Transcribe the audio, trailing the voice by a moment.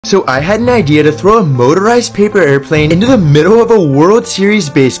So I had an idea to throw a motorized paper airplane into the middle of a World Series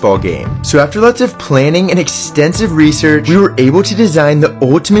baseball game. So after lots of planning and extensive research, we were able to design the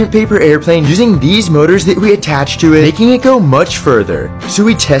ultimate paper airplane using these motors that we attached to it, making it go much further. So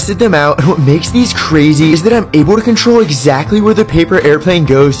we tested them out, and what makes these crazy is that I'm able to control exactly where the paper airplane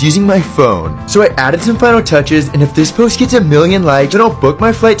goes using my phone. So I added some final touches, and if this post gets 1 million likes, then I'll book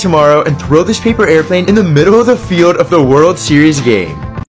my flight tomorrow and throw this paper airplane in the middle of the field of the World Series game.